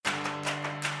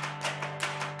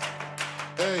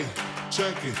Hey,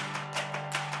 check it.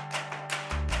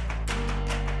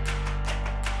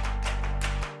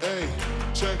 Hey,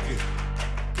 check it.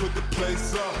 Put the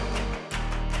place up.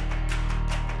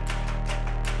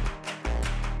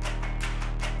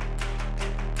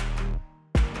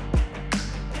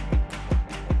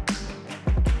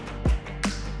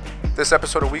 This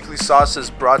episode of Weekly Sauce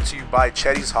is brought to you by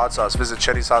Chetty's Hot Sauce. Visit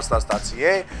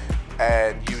chettyshotsauce.ca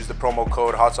and use the promo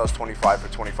code HOTSAUCE25 for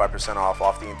 25%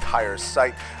 off the entire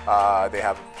site. They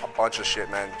have a bunch of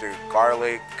shit, man. Dude,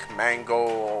 garlic,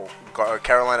 mango,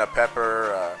 Carolina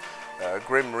pepper,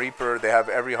 Grim Reaper. They have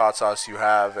every hot sauce you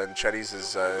have, and Chetty's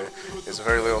is a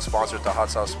very little sponsor to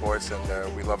Hot Sauce Sports,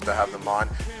 and we love to have them on.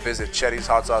 Visit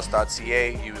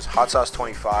chettyshotsauce.ca. Use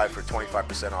HOTSAUCE25 for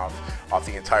 25% off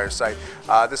the entire site.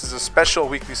 This is a special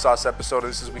Weekly Sauce episode.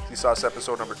 This is Weekly Sauce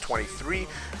episode number 23.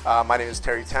 My name is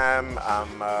Terry Tam.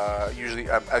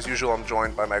 As usual, I'm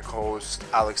joined by my co-host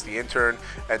Alex the Intern,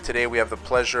 and today we have the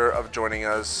pleasure of joining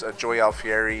us Joey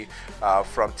Alfieri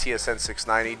from TSN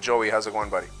 690. Joey, how's it going,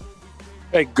 buddy?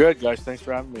 Hey, good, guys. Thanks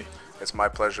for having me. It's my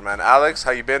pleasure, man. Alex,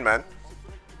 how you been, man?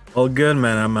 All good,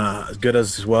 man. I'm as good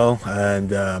as well,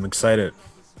 and I'm excited.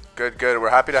 Good. We're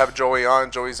happy to have Joey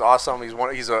on. Joey's awesome.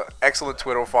 He's an excellent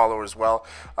Twitter follower as well.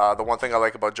 The one thing I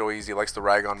like about Joey is he likes to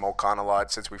rag on Mo Khan a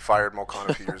lot since we fired Mo Khan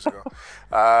a few years ago.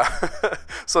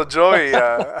 So Joey,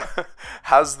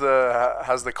 how's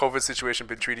the COVID situation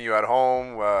been treating you at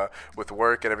home with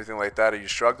work and everything like that? Are you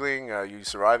struggling? Are you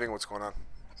surviving? What's going on?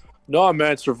 No,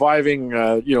 man, surviving.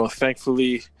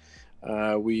 Thankfully,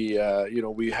 we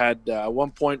had at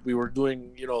one point we were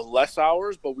doing less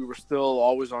hours, but we were still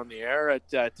always on the air at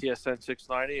TSN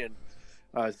 690,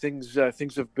 and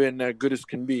things have been good as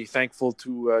can be. Thankful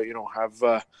to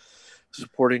have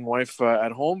supporting wife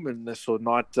at home, and so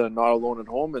not alone at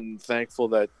home, and thankful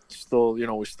that still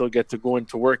we still get to go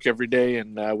into work every day,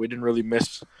 and we didn't really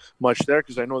miss much there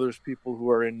because I know there's people who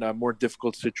are in more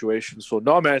difficult situations. So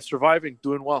no, man, surviving,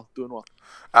 doing well.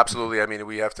 Absolutely. I mean,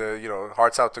 we have to,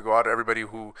 hearts out to go out to everybody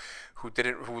who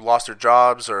lost their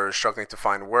jobs or struggling to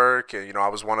find work. And, I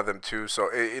was one of them too. So,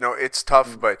 it's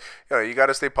tough, but, you got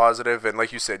to stay positive. And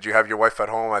like you said, you have your wife at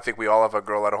home. I think we all have a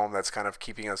girl at home that's kind of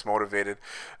keeping us motivated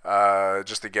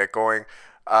just to get going.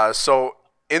 So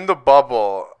in the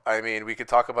bubble, I mean, we could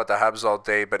talk about the Habs all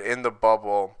day, but in the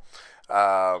bubble,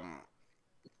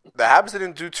 the Habs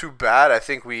didn't do too bad. I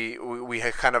think we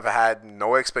had kind of had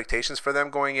no expectations for them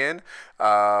going in,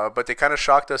 but they kind of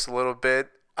shocked us a little bit.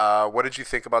 What did you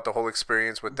think about the whole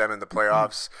experience with them in the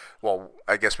playoffs? Well,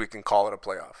 I guess we can call it a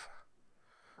playoff.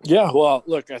 Yeah, well,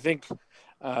 look, I think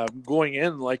going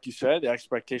in, like you said, the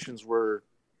expectations were,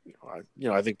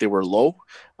 I think they were low.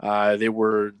 They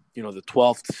were, the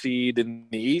 12th seed in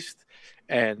the East.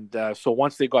 And so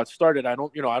once they got started, I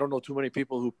don't know too many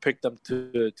people who picked them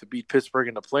to beat Pittsburgh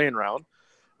in the play-in round.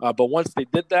 But once they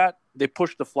did that, they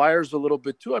pushed the Flyers a little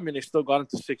bit too. I mean, they still got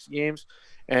into 6 games.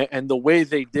 And the way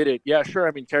they did it, yeah, sure.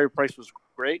 I mean, Carey Price was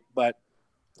great, but,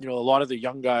 a lot of the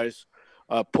young guys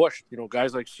pushed.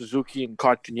 Guys like Suzuki and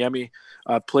Kotkaniemi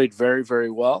played very,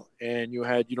 very well. And you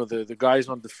had, the guys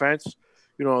on defense,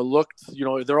 looked,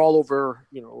 they're all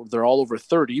over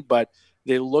 30, but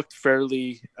they looked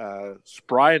fairly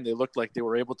spry, and they looked like they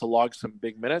were able to log some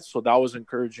big minutes. So that was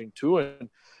encouraging too. And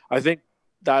I think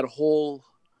that whole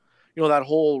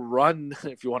run,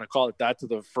 if you want to call it that, to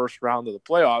the first round of the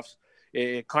playoffs,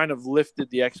 it kind of lifted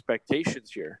the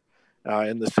expectations here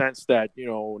in the sense that,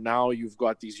 now you've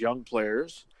got these young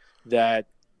players that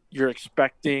you're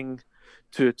expecting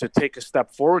to take a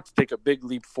step forward, to take a big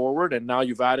leap forward. And now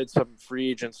you've added some free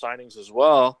agent signings as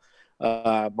well.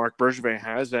 Marc Bergevin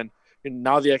has, and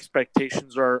now the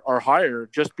expectations are higher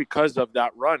just because of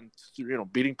that run,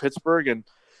 beating Pittsburgh and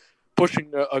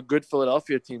pushing a good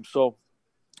Philadelphia team. So,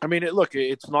 I mean,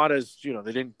 it's not as,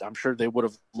 they didn't, I'm sure they would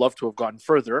have loved to have gotten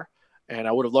further, and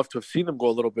I would have loved to have seen them go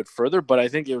a little bit further, but I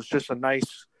think it was just a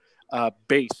nice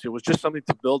base. It was just something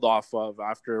to build off of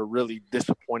after a really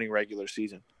disappointing regular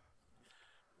season.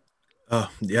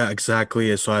 Yeah,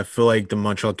 exactly. So I feel like the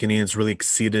Montreal Canadiens really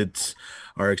exceeded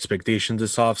our expectations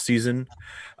this offseason.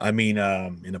 I mean,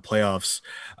 in the playoffs.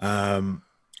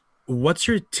 What's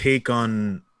your take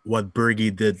on what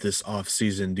Bergie did this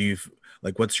offseason?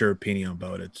 What's your opinion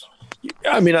about it?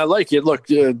 I mean, I like it. Look,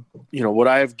 would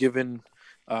I have given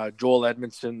Joel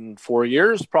Edmondson 4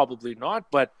 years? Probably not.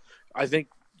 But I think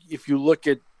if you look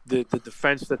at the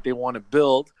defense that they want to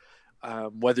build,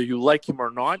 whether you like him or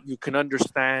not, you can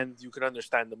understand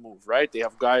the move, right? They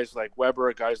have guys like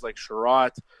Weber, guys like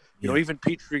Sherratt, even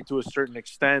Petrie to a certain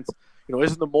extent,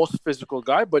 isn't the most physical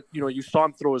guy, but, you saw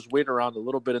him throw his weight around a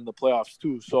little bit in the playoffs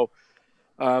too. So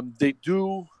they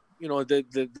do,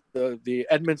 the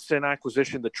Edmondson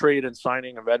acquisition, the trade and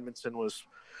signing of Edmondson was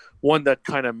one that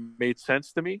kind of made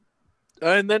sense to me.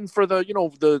 And then for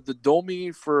the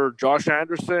Domi for Josh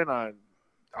Anderson,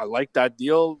 I like that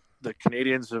deal. The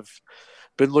Canadians have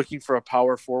been looking for a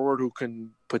power forward who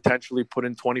can potentially put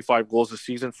in 25 goals a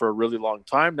season for a really long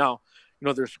time. Now,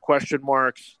 there's question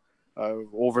marks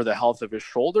over the health of his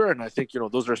shoulder, and I think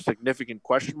those are significant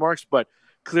question marks. But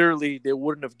clearly, they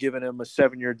wouldn't have given him a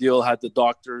 7-year deal had the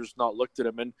doctors not looked at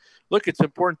him. And look, it's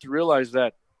important to realize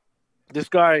that this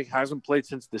guy hasn't played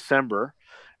since December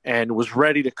and was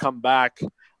ready to come back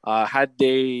had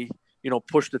they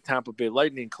pushed the Tampa Bay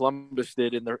Lightning. Columbus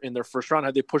did in their first round.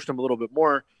 Had they pushed him a little bit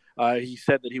more, he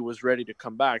said that he was ready to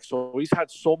come back. So he's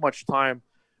had so much time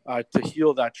to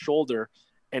heal that shoulder.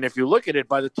 And if you look at it,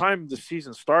 by the time the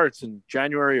season starts in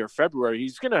January or February,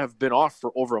 he's going to have been off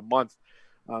for over a month.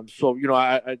 So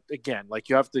I again,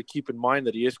 you have to keep in mind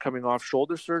that he is coming off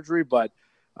shoulder surgery, but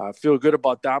feel good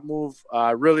about that move.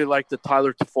 I really like the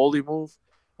Tyler Toffoli move.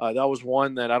 That was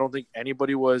one that I don't think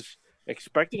anybody was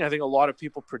expecting. I think a lot of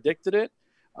people predicted it,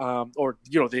 or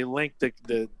they linked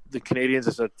the Canadians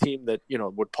as a team that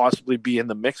would possibly be in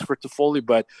the mix for Toffoli,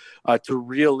 but to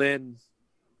reel in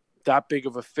that big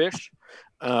of a fish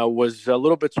was a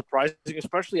little bit surprising,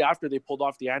 especially after they pulled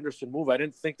off the Anderson move. I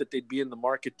didn't think that they'd be in the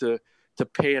market to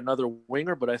pay another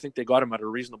winger, but I think they got him at a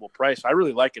reasonable price. I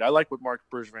really like it. I like what Marc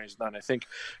Bergevin has done. I think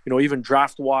even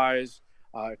draft wise,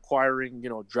 acquiring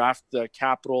draft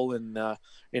capital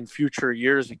in future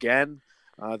years again.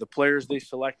 The players they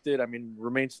selected,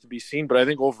 remains to be seen. But I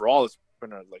think overall, it's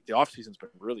been the offseason's been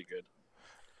really good.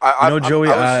 Joey,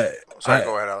 sorry,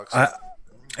 go ahead, Alex.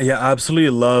 I absolutely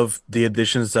love the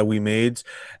additions that we made.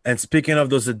 And speaking of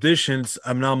those additions,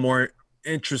 I'm now more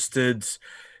interested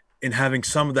in having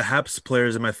some of the Habs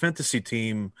players in my fantasy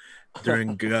team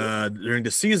during the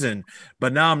season.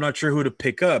 But now I'm not sure who to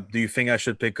pick up. Do you think I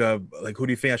should pick up? Who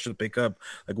do you think I should pick up?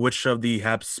 Which of the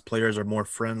Habs players are more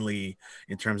friendly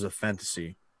in terms of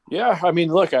fantasy? Yeah,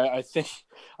 look, I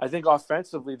think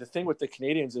offensively, the thing with the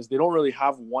Canadians is they don't really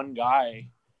have one guy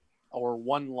or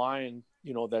one line,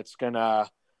 that's gonna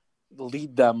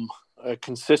lead them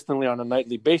consistently on a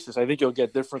nightly basis. I think you'll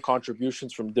get different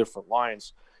contributions from different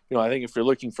lines. I think if you're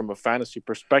looking from a fantasy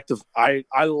perspective, I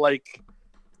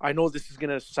know this is going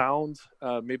to sound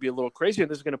maybe a little crazy, and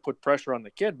this is going to put pressure on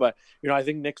the kid, but I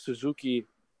think Nick Suzuki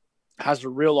has a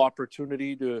real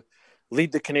opportunity to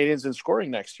lead the Canadians in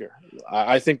scoring next year.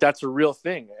 I think that's a real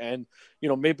thing, and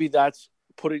maybe that's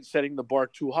setting the bar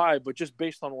too high, but just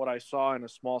based on what I saw in a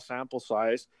small sample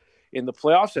size in the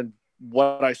playoffs and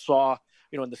what I saw,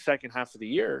 in the second half of the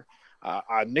year,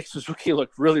 Nick Suzuki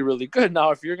looked really, really good.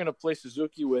 Now, if you're going to play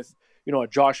Suzuki with, a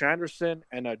Josh Anderson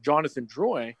and a Jonathan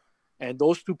Drouin, and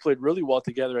those two played really well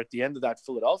together at the end of that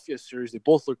Philadelphia series, they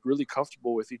both looked really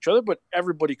comfortable with each other, but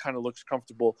everybody kind of looks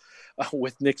comfortable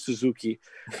with Nick Suzuki.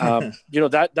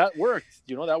 That worked.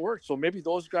 That worked. So maybe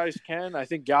those guys can. I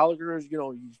think Gallagher is,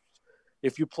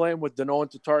 if you play him with Danault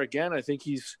and Tatar again, I think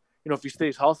he's, if he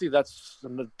stays healthy, that's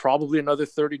probably another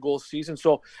 30-goal season.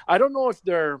 So I don't know if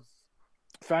they're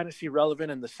fantasy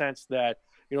relevant in the sense that,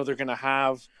 they're going to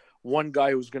have one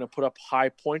guy who's going to put up high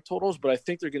point totals, but I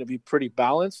think they're going to be pretty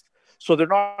balanced. So they're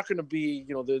not going to be,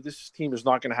 this team is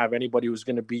not going to have anybody who's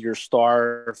going to be your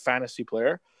star fantasy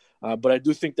player. But I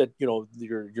do think that,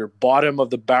 your bottom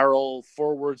of the barrel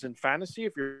forwards in fantasy,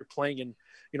 if you're playing in,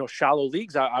 shallow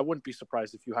leagues, I wouldn't be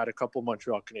surprised if you had a couple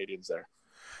Montreal Canadiens there.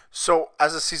 So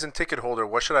as a season ticket holder,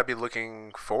 what should I be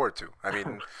looking forward to? I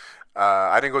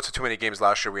didn't go to too many games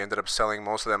last year. We ended up selling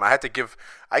most of them. I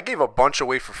gave a bunch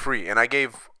away for free, and I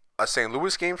gave a St.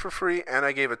 Louis game for free, and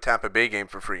I gave a Tampa Bay game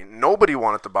for free. Nobody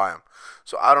wanted to buy them.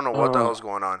 So I don't know what the hell's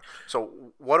going on.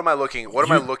 So what am I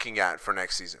looking at for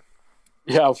next season?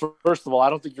 Yeah, first of all, I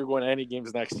don't think you're going to any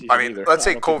games next season either. Let's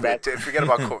say COVID. Forget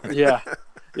about COVID.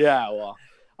 Yeah, well,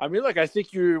 look, I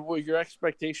think your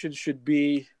expectations should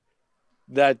be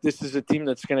that this is a team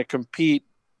that's going to compete.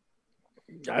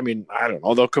 I don't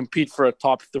know. They'll compete for a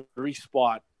top 3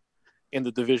 spot in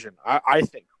the division. I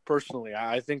think personally,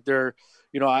 I think they're,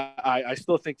 I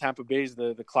still think Tampa Bay is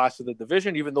the class of the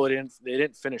division, even though they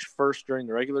didn't finish first during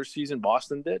the regular season.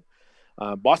 Boston did.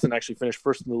 Boston actually finished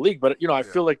first in the league, but I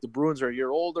feel like the Bruins are a year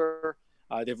older.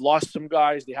 They've lost some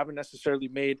guys. They haven't necessarily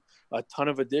made a ton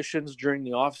of additions during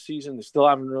the offseason. They still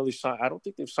haven't really signed. I don't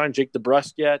think they've signed Jake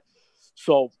DeBrusk yet.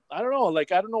 So I don't know. I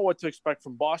don't know what to expect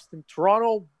from Boston.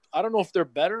 Toronto, I don't know if they're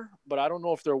better, but I don't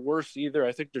know if they're worse either.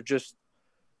 I think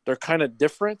they're kind of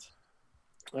different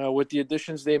with the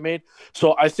additions they made.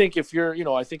 So I think if you're a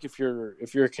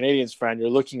Canadiens fan, you're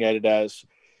looking at it as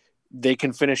they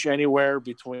can finish anywhere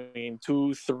between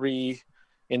 2, 3,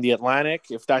 in the Atlantic,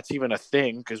 if that's even a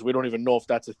thing, because we don't even know if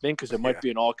that's a thing, because it might be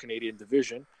an all-Canadian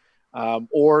division.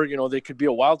 Or, they could be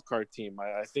a wild card team.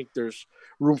 I think there's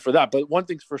room for that. But one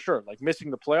thing's for sure, like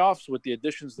missing the playoffs with the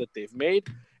additions that they've made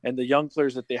and the young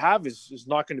players that they have is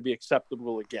not going to be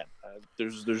acceptable again.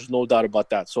 There's no doubt about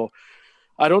that. So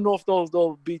I don't know if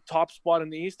they'll be top spot in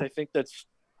the East. I think that's,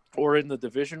 or in the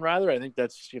division rather. I think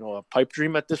that's, a pipe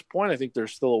dream at this point. I think they're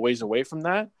still a ways away from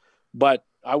that. But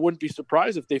I wouldn't be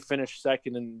surprised if they finish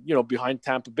second and, behind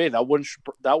Tampa Bay. That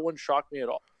wouldn't shock me at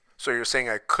all. So you're saying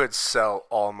I could sell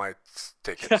all my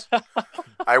tickets?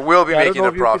 I will be making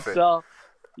a profit.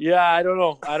 Yeah, I don't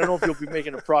know. I don't know if you'll be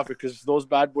making a profit because those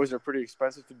bad boys are pretty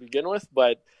expensive to begin with.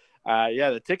 But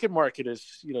the ticket market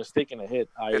is taking a hit.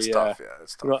 It's tough. Yeah,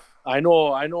 it's tough. I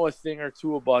know a thing or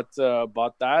two about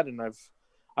that, and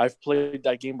I've played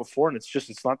that game before, and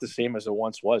it's not the same as it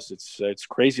once was. It's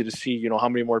crazy to see how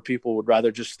many more people would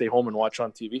rather just stay home and watch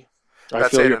on TV.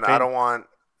 That's it, and I don't want.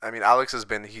 I mean, Alex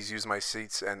he's used my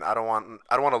seats, and I don't want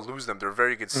to lose them. They're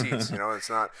very good seats.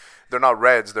 They're not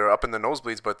Reds. They're up in the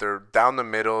nosebleeds, but they're down the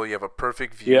middle. You have a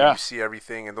perfect view. Yeah. You see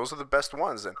everything, and those are the best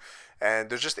ones. And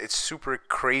they're it's super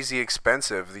crazy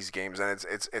expensive, these games, and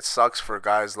it sucks for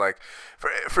guys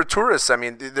for tourists. I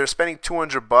mean, they're spending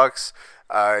 $200.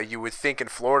 You would think in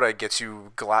Florida it gets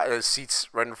you seats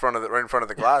right in front of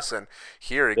the glass, and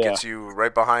here it gets you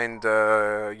right behind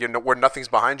where nothing's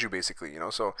behind you basically.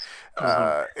 So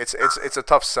it's a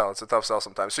tough sell. It's a tough sell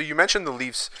sometimes. So you mentioned the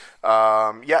Leafs,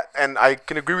 and I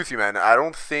can agree with you, man. I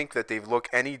don't think that they've looked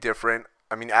any different.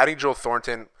 I mean, adding Joe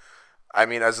Thornton. I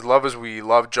mean, as we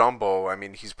love Jumbo, I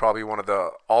mean, he's probably one of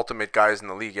the ultimate guys in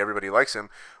the league. Everybody likes him.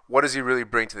 What does he really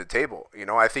bring to the table?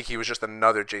 I think he was just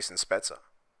another Jason Spezza.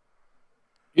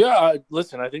 Yeah,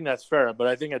 listen, I think that's fair. But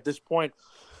I think at this point,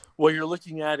 what you're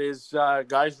looking at is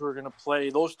guys who are going to play,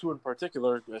 those two in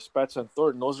particular, Spezza and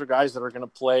Thornton, those are guys that are going to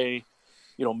play,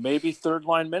 maybe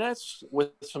third-line minutes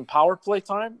with some power play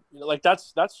time.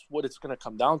 That's what it's going to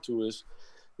come down to is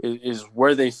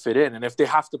where they fit in. And if they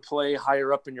have to play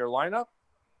higher up in your lineup,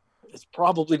 it's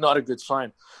probably not a good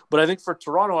sign. But I think for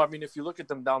Toronto, I mean, if you look at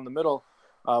them down the middle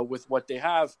with what they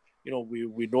have,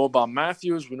 we know about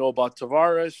Matthews. We know about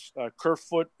Tavares.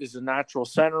 Kerfoot is a natural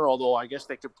center, although I guess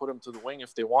they could put him to the wing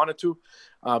if they wanted to.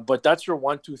 But that's your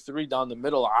 1, 2, 3 down the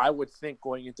middle, I would think,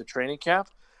 going into training camp.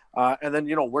 And then,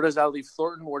 where does that leave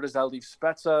Thornton? Where does that leave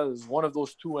Spezza? Does one of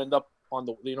those two end up on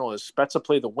the, does Spezza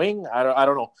play the wing? I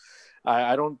don't know.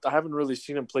 I haven't really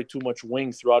seen him play too much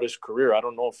wing throughout his career. I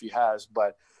don't know if he has,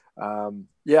 but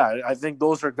I think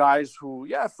those are guys who,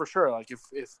 for sure. Like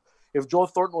if Joe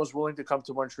Thornton was willing to come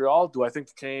to Montreal, do I think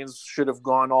the Canes should have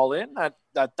gone all in at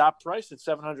that price at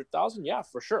 $700,000? Yeah,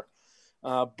 for sure.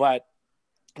 But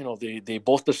they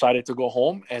both decided to go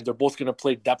home, and they're both going to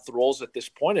play depth roles at this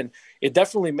point, and it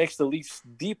definitely makes the Leafs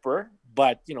deeper.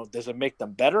 But does it make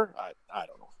them better? I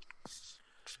don't know.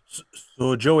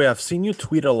 So Joey, I've seen you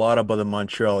tweet a lot about the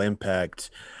Montreal Impact.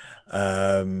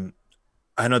 I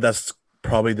know that's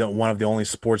probably one of the only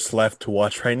sports left to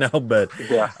watch right now, but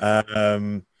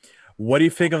what do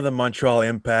you think of the Montreal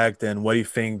Impact, and what do you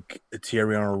think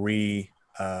Thierry Henry,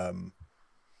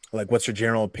 what's your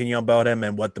general opinion about him,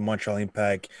 and what the Montreal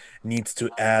Impact needs to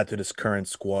add to this current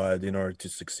squad in order to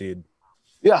succeed?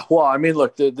 Yeah, well, I mean,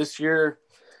 look, this year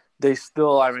they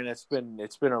still, I mean, it's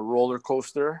been a roller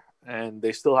coaster, and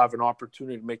they still have an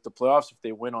opportunity to make the playoffs if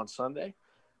they win on Sunday.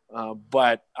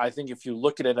 But I think if you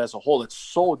look at it as a whole, it's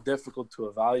so difficult to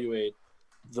evaluate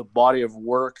the body of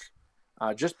work.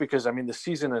 Just because, I mean, the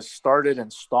season has started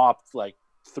and stopped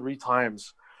 3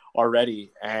 times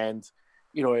already. And,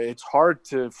 it's hard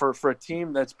for a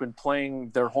team that's been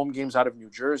playing their home games out of New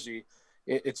Jersey,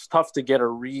 it's tough to get a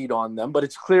read on them. But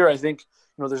it's clear, I think,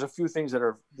 there's a few things that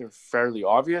they're fairly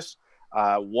obvious.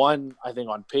 One, I think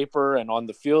on paper and on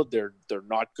the field, they're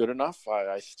not good enough.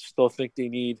 I still think they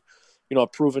need, a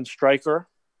proven striker.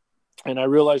 And I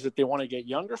realize that they want to get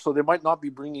younger, so they might not be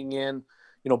bringing in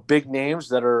big names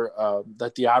that are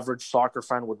that the average soccer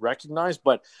fan would recognize.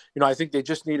 But, I think they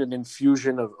just need an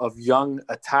infusion of young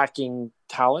attacking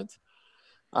talent.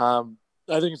 I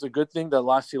think it's a good thing that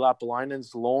Lassi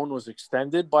Lappalainen's loan was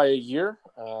extended by a year.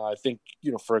 I think,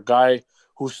 for a guy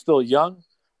who's still young,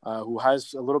 who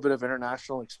has a little bit of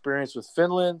international experience with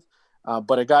Finland,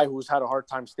 but a guy who's had a hard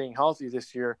time staying healthy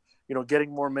this year,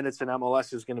 getting more minutes in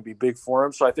MLS is going to be big for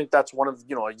him. So I think that's one of,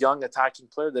 a young attacking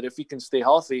player that if he can stay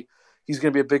healthy, he's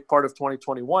going to be a big part of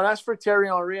 2021. As for Thierry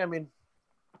Henry, I mean,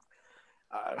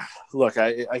 look,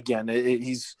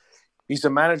 he's a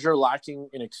manager lacking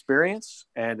in experience,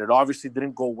 and it obviously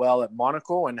didn't go well at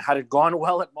Monaco. And had it gone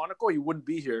well at Monaco, he wouldn't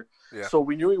be here. Yeah. So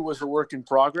we knew he was a work in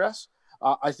progress.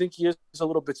 I think he is a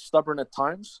little bit stubborn at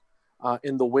times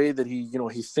in the way that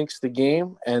he thinks the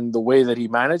game and the way that he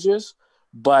manages.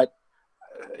 But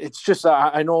it's just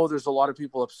I know there's a lot of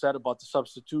people upset about the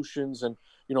substitutions and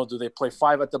do they play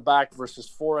 5 at the back versus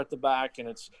 4 at the back, and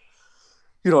it's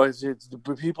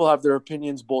people have their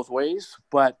opinions both ways.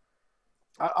 But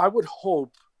I would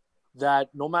hope that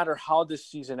no matter how this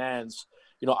season ends,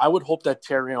 I would hope that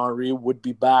Thierry Henry would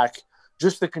be back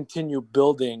just to continue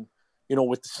building,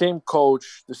 with the same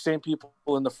coach, the same people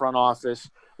in the front office.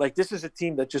 Like, this is a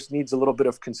team that just needs a little bit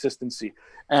of consistency.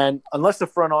 And unless the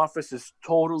front office is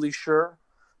totally sure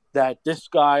that this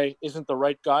guy isn't the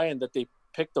right guy and that they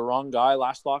picked the wrong guy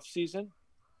last offseason,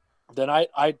 then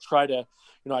I'd try to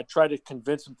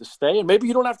convince him to stay. And maybe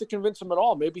you don't have to convince him at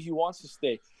all. Maybe he wants to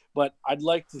stay. But I'd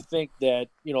like to think that,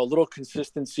 a little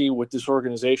consistency with this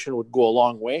organization would go a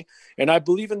long way. And I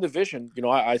believe in the vision.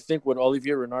 I think what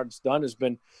Olivier Renard's done has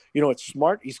been, it's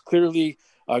smart. He's clearly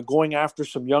going after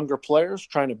some younger players,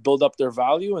 trying to build up their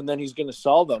value, and then he's going to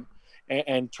sell them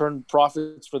and turn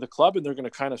profits for the club. And they're going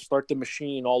to kind of start the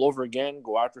machine all over again,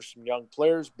 go after some young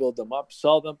players, build them up,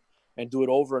 sell them, and do it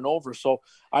over and over. So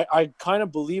I kind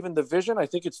of believe in the vision. I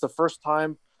think it's the first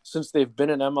time since they've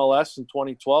been in MLS in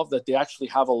 2012 that they actually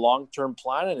have a long-term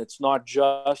plan, and it's not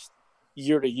just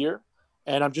year to year.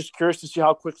 And I'm just curious to see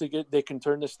how quickly they can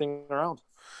turn this thing around.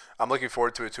 I'm looking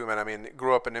forward to it too, man. I mean,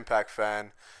 grew up an Impact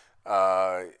fan.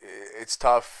 It's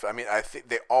tough. I mean, I think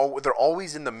they're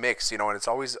always in the mix, and it's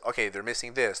always, okay, they're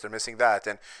missing this, they're missing that.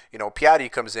 And,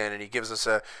 Piatti comes in and he gives us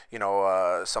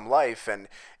some life. And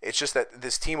it's just that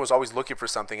this team was always looking for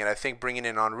something. And I think bringing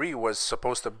in Henry was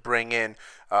supposed to bring in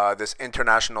this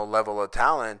international level of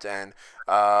talent. And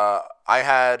I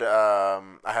had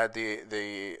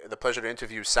the pleasure to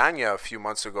interview Sanya a few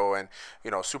months ago, and,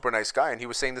 super nice guy. And he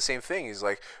was saying the same thing. He's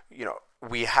like,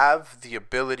 we have the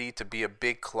ability to be a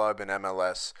big club in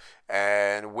MLS,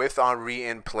 and with Henry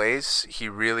in place, he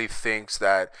really thinks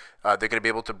that they're going to be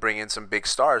able to bring in some big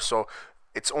stars. So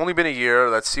it's only been a year.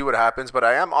 Let's see what happens. But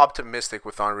I am optimistic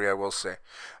with Henry, I will say.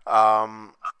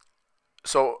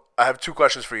 So I have 2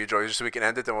 questions for you, Joey, just so we can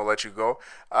end it, then we'll let you go.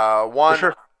 One,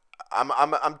 sure.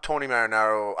 I'm Tony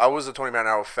Marinaro. I was a Tony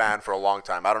Marinaro fan for a long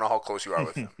time. I don't know how close you are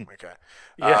with him. Okay.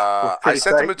 I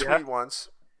sent him a tweet once.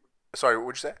 Sorry,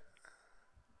 what'd you say?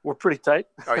 We're pretty tight.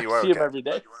 Oh, you are? See him every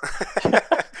day.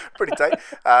 Pretty tight.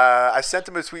 I sent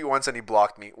him a tweet once and he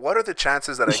blocked me. What are the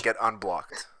chances that I get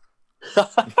unblocked?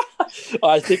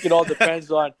 I think it all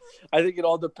depends on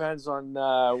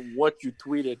what you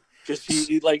tweeted, because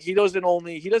he doesn't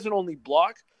only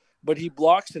block, but he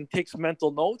blocks and takes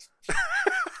mental notes.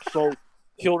 So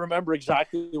he'll remember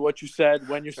exactly what you said,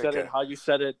 when you said it, how you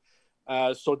said it.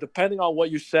 So depending on what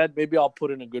you said, maybe I'll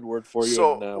put in a good word for you.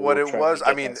 So what it was,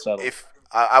 I mean, if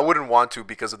I wouldn't want to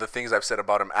because of the things I've said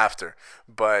about him after,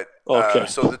 but okay.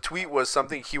 So the tweet was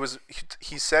something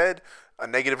he said a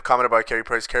negative comment about Carey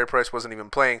Price. Carey Price wasn't even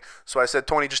playing, so I said,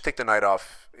 Tony, just take the night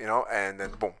off, and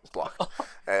then boom, blocked.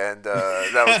 And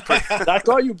that was pretty. That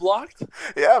got you blocked?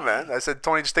 Yeah, man. I said,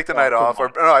 Tony, just take the night off,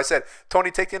 I said,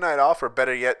 Tony, take the night off, or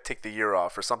better yet, take the year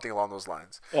off, or something along those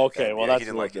lines. Okay, and, well, yeah, that's he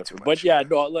didn't like it too much. But yeah,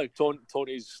 no, look,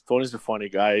 Tony's a funny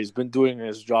guy. He's been doing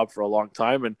his job for a long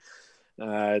time, and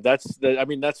that's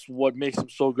what makes him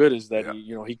so good, is that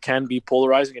he can be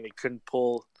polarizing, and he can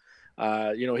pull.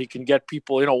 He can get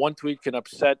people. One tweet can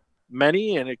upset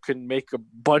many, and it can make a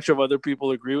bunch of other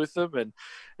people agree with him. And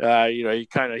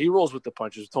he rolls with the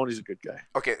punches. Tony's a good guy.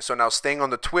 Okay, so now staying on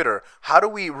the Twitter, how do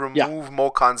we remove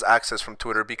Mo Khan's access from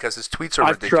Twitter, because his tweets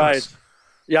are ridiculous?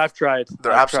 I've tried.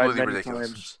 They're absolutely ridiculous.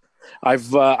 Times.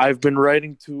 I've been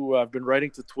writing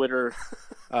to Twitter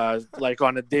like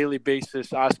on a daily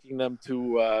basis, asking them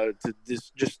to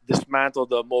just dismantle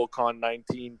the Mo Khan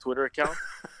 19 Twitter account,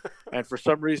 and for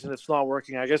some reason it's not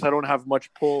working. I guess I don't have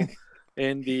much pull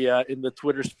in the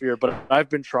Twitter sphere, but I've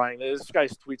been trying. This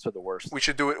guy's tweets are the worst. We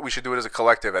should do it as a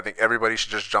collective. I think everybody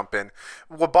should just jump in.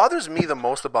 What bothers me the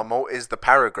most about Mo is the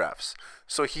paragraphs.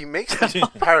 So he makes these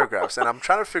paragraphs, and I'm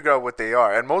trying to figure out what they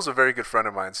are. And Mo's a very good friend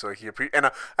of mine, so and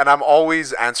I'm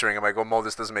always answering him. I go, Mo,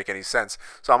 this doesn't make any sense.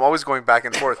 So I'm always going back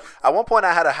and forth. At one point,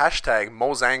 I had a hashtag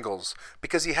Mo's Angles,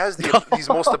 because he has these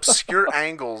most obscure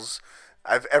angles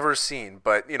I've ever seen.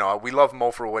 But we love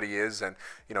Mo for what he is, and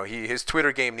his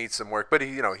Twitter game needs some work, but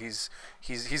he's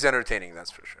entertaining,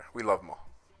 that's for sure. We love Mo.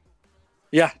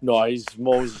 Yeah, no,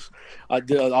 Mo's.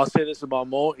 I'll say this about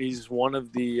Mo: he's one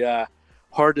of the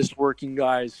hardest working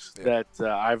guys that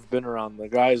I've been around. The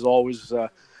guy is always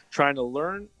trying to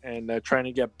learn and trying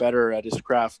to get better at his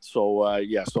craft. So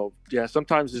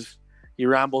sometimes he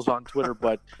rambles on Twitter,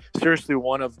 but seriously,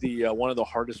 one of the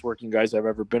hardest working guys I've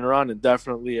ever been around, and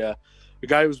definitely a a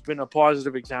guy who's been a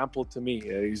positive example to me.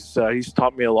 He's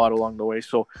taught me a lot along the way.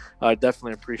 So I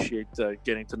definitely appreciate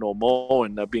getting to know Mo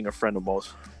and being a friend of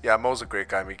Mo's. Yeah, Mo's a great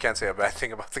guy. I mean, you can't say a bad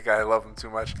thing about the guy. I love him too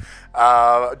much.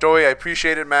 Joey, I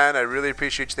appreciate it, man. I really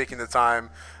appreciate you taking the time.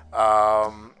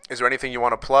 Is there anything you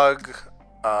want to plug?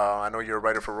 I know you're a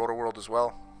writer for Roto World as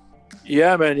well.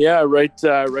 Yeah, man. Yeah, I write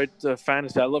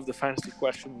fantasy. I love the fantasy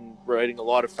question, writing a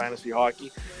lot of fantasy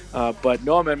hockey. But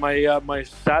no, man, my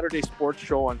Saturday sports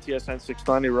show on TSN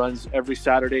 690 runs every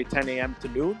Saturday, 10 a.m. to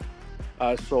noon.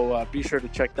 So be sure to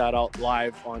check that out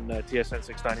live on TSN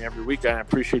 690 every week. And I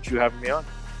appreciate you having me on.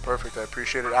 Perfect. I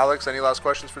appreciate it. Alex, any last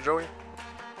questions for Joey?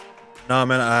 No,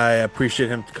 man, I appreciate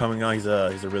him coming on. He's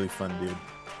a really fun dude.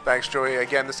 Thanks, Joey.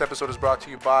 Again, this episode is brought to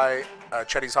you by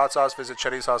Chetty's Hot Sauce. Visit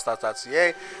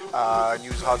chettyshotsauce.ca and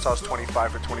use Hot Sauce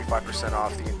 25 for 25%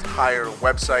 off the entire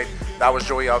website. That was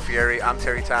Joey Alfieri. I'm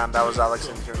Terry Tam. That was Alex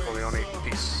Corleone.